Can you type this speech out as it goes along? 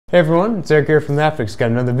Hey everyone, it's Eric here from Netflix.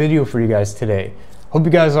 Got another video for you guys today. Hope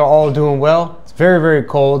you guys are all doing well. It's very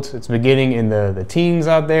cold. It's beginning in the teens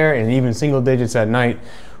out there and even single digits at night.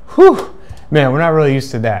 Whew, man, we're not really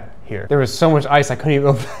used to that here. There was so much ice I couldn't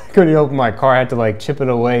even open my car. I had to like chip it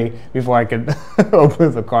away before I could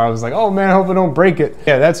open the car. I was like, oh man, I hope I don't break it.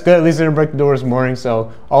 Yeah, that's good. At least I didn't break the door this morning,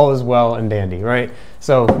 so all is well and dandy, right?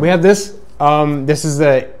 So we have this. This is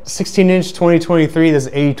the 16-inch 2023, this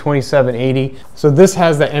is A2780. So this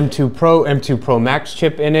has the M2 Pro Max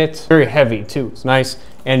chip in it. Very heavy too, it's nice.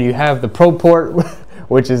 And you have the Pro port,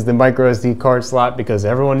 which is the micro SD card slot, because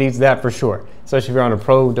everyone needs that for sure. Especially if you're on a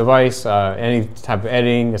Pro device, any type of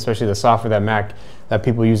editing, especially the software that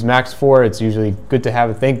people use Macs for, it's usually good to have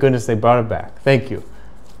it. Thank goodness they brought it back. Thank you.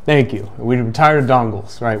 Thank you. We're tired of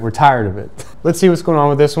dongles, right? We're tired of it. Let's see what's going on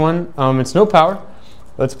with this one. It's no power.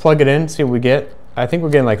 Let's plug it in, see what we get. I think we're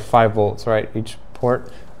getting like 5 volts, right? Each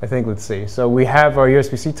port, I think, let's see. So we have our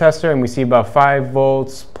USB-C tester and we see about 5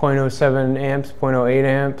 volts, 0.07 amps, 0.08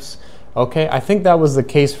 amps. Okay, I think that was the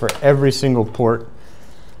case for every single port,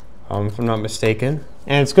 if I'm not mistaken.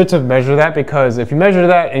 And it's good to measure that, because if you measure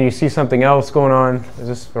that and you see something else going on, is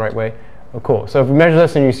this the right way? Oh, cool. So if you measure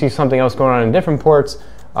this and you see something else going on in different ports,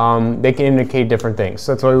 they can indicate different things.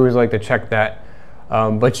 So that's why we always like to check that.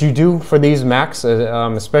 But you do, for these Macs,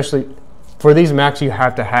 especially for these Macs, you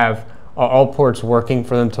have to have all ports working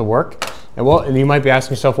for them to work. And you might be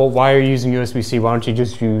asking yourself, well, why are you using USB-C? Why don't you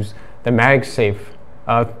just use the MagSafe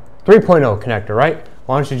 3.0 connector, right?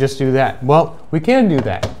 Why don't you just do that? Well, we can do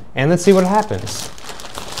that, and let's see what happens.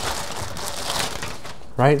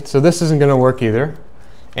 Right, so this isn't gonna work either.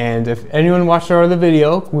 And if anyone watched our other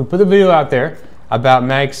video, we put the video out there about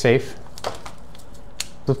MagSafe.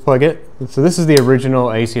 Let's plug it. So this is the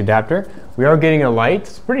original AC adapter. We are getting a light.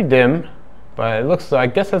 It's pretty dim, but it looks, I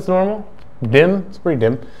guess that's normal. Dim, it's pretty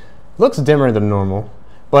dim. It looks dimmer than normal,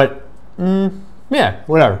 but yeah,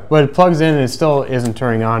 whatever. But it plugs in and it still isn't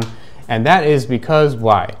turning on. And that is because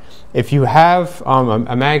why? If you have a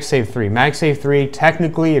MagSafe 3,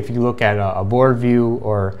 technically, if you look at a board view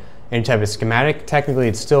or any type of schematic, technically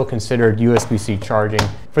it's still considered USB-C charging.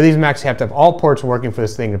 For these Macs, you have to have all ports working for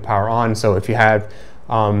this thing to power on. So if you have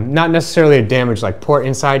not necessarily a damaged like port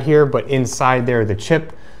inside here, but inside there the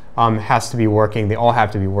chip has to be working. They all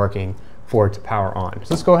have to be working for it to power on.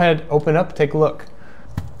 So let's go ahead, open up, take a look.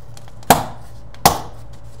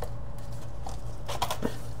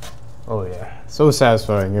 Oh yeah, so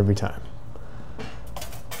satisfying every time.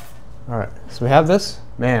 All right, so we have this.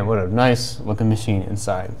 Man, what a nice looking machine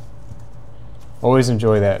inside. Always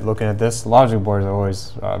enjoy that, looking at this. Logic boards are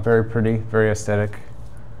always very pretty, very aesthetic,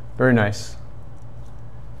 very nice.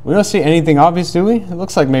 We don't see anything obvious, do we? It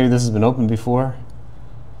looks like maybe this has been opened before.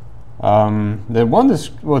 Two of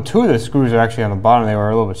the screws are actually on the bottom. They were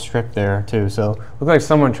a little bit stripped there too. So look like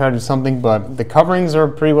someone tried to do something, but the coverings are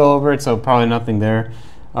pretty well over it, so probably nothing there.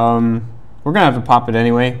 We're gonna have to pop it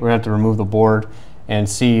anyway. We're gonna have to remove the board and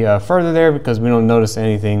see further there, because we don't notice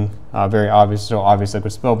anything very obvious, so obvious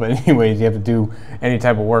liquid spill. But anyways, you have to do any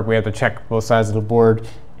type of work. We have to check both sides of the board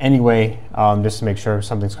anyway, just to make sure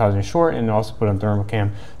something's causing a short, and also put on thermal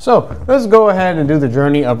cam. So let's go ahead and do the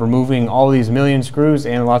journey of removing all these million screws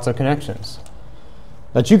and lots of connections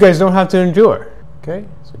that you guys don't have to endure. Okay,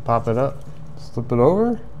 so pop it up, slip it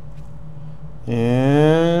over,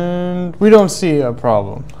 and we don't see a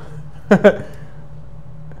problem. So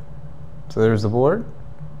there's the board.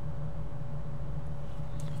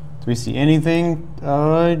 Do we see anything?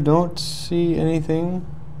 I don't see anything.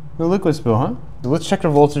 No liquid spill, huh? So let's check the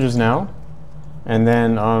voltages now, and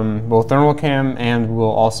then we'll thermal cam, and we'll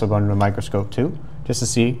also go under the microscope too, just to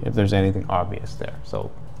see if there's anything obvious there. So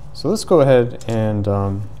let's go ahead and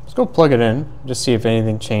let's go plug it in, just see if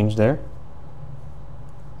anything changed there.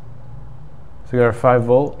 So we got our 5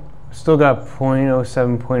 volt, still got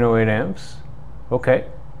 0.07, 0.08 amps. Okay,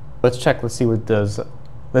 let's check. Let's see what does.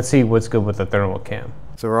 Let's see what's good with the thermal cam.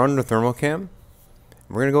 So we're on the thermal cam.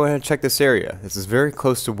 We're gonna go ahead and check this area. This is very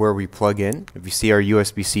close to where we plug in. If you see, our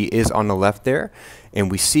USB-C is on the left there,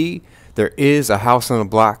 and we see there is a house on the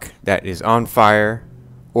block that is on fire,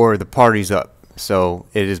 or the party's up. So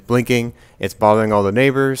it is blinking, it's bothering all the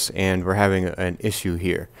neighbors, and we're having an issue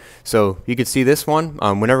here. So you can see this one.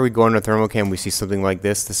 Whenever we go under thermal cam, we see something like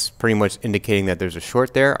this. This is pretty much indicating that there's a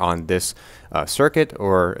short there on this circuit,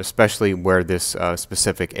 or especially where this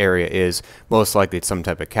specific area is. Most likely it's some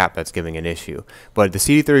type of cap that's giving an issue. But the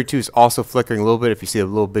CD32 is also flickering a little bit, if you see a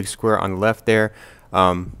little big square on the left there.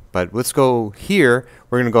 But let's go here.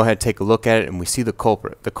 We're going to go ahead and take a look at it, and we see the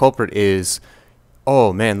culprit. The culprit is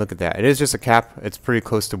Oh man, look at that. It is just a cap. It's pretty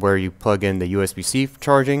close to where you plug in the USB-C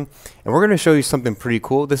charging. And we're going to show you something pretty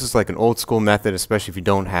cool. This is like an old school method, especially if you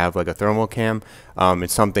don't have like a thermal cam.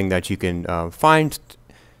 It's something that you can find,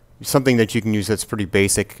 something that you can use that's pretty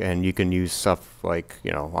basic, and you can use stuff like,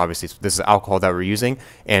 you know, obviously this is alcohol that we're using,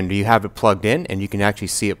 and you have it plugged in and you can actually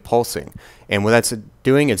see it pulsing. And what that's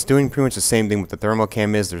doing, it's doing pretty much the same thing with the thermal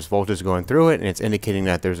cam is. There's voltage going through it and it's indicating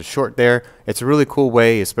that there's a short there. It's a really cool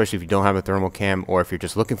way, especially if you don't have a thermal cam, or if you're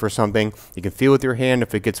just looking for something. You can feel with your hand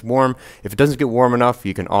if it gets warm. If it doesn't get warm enough,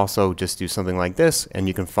 you can also just do something like this and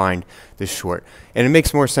you can find this short. And it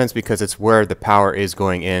makes more sense because it's where the power is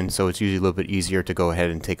going in, so it's usually a little bit easier to go ahead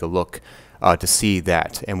and take a look to see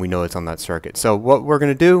that, and we know it's on that circuit. So what we're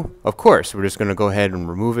going to do, of course, we're just going to go ahead and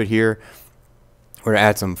remove it here. We're going to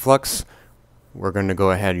add some flux. We're going to go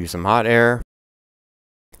ahead and use some hot air.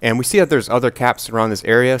 And we see that there's other caps around this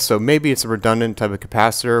area, so maybe it's a redundant type of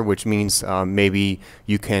capacitor, which means maybe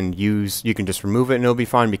you can just remove it and it'll be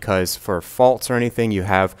fine, because for faults or anything you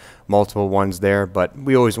have multiple ones there. But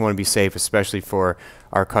we always want to be safe, especially for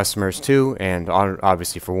our customers too, and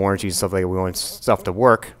obviously for warranties and stuff like that. We want stuff to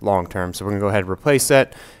work long term, so we're going to go ahead and replace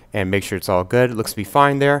that and make sure it's all good. It looks to be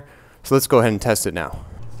fine there, so let's go ahead and test it now.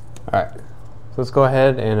 Alright, so let's go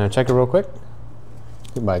ahead and check it real quick.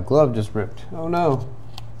 My glove just ripped. Oh no.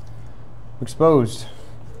 Exposed.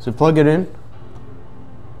 So plug it in.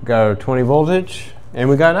 Got our 20 voltage, and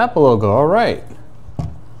we got an Apple logo. All right.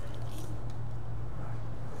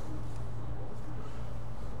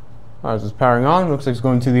 All right, so it's powering on. Looks like it's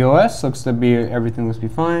going to the OS. Looks to be everything looks to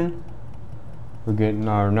be fine. We're getting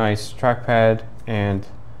our nice trackpad, and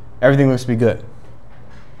everything looks to be good.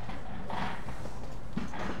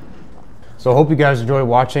 So I hope you guys enjoy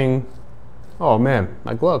watching. Oh man,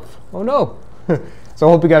 my glove. Oh no. So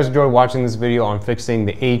I hope you guys enjoyed watching this video on fixing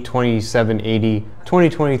the A2780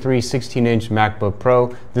 2023 16-inch MacBook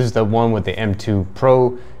Pro. This is the one with the M2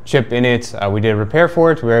 Pro chip in it. We did a repair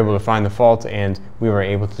for it. We were able to find the fault and we were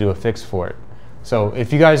able to do a fix for it. So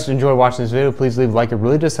if you guys enjoyed watching this video, please leave a like. It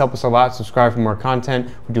really does help us a lot. Subscribe for more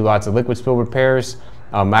content. We do lots of liquid spill repairs,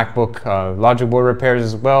 MacBook logic board repairs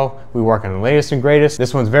as well. We work on the latest and greatest.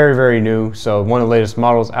 This one's very, very new, so one of the latest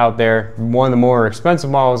models out there, one of the more expensive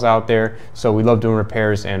models out there. So we love doing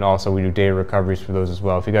repairs, and also we do data recoveries for those as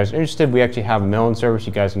well. If you guys are interested, we actually have a mail-in service.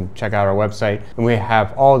 You guys can check out our website, and we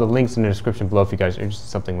have all the links in the description below if you guys are interested in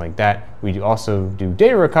something like that. We do also do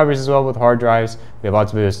data recoveries as well with hard drives. We have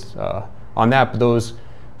lots of videos on that, but those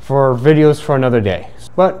for videos for another day.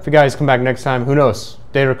 But if you guys come back next time, who knows?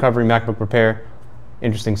 Data recovery, MacBook repair.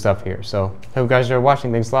 Interesting stuff here. So hope you guys are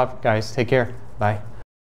watching. Thanks a lot, guys. Take care. Bye.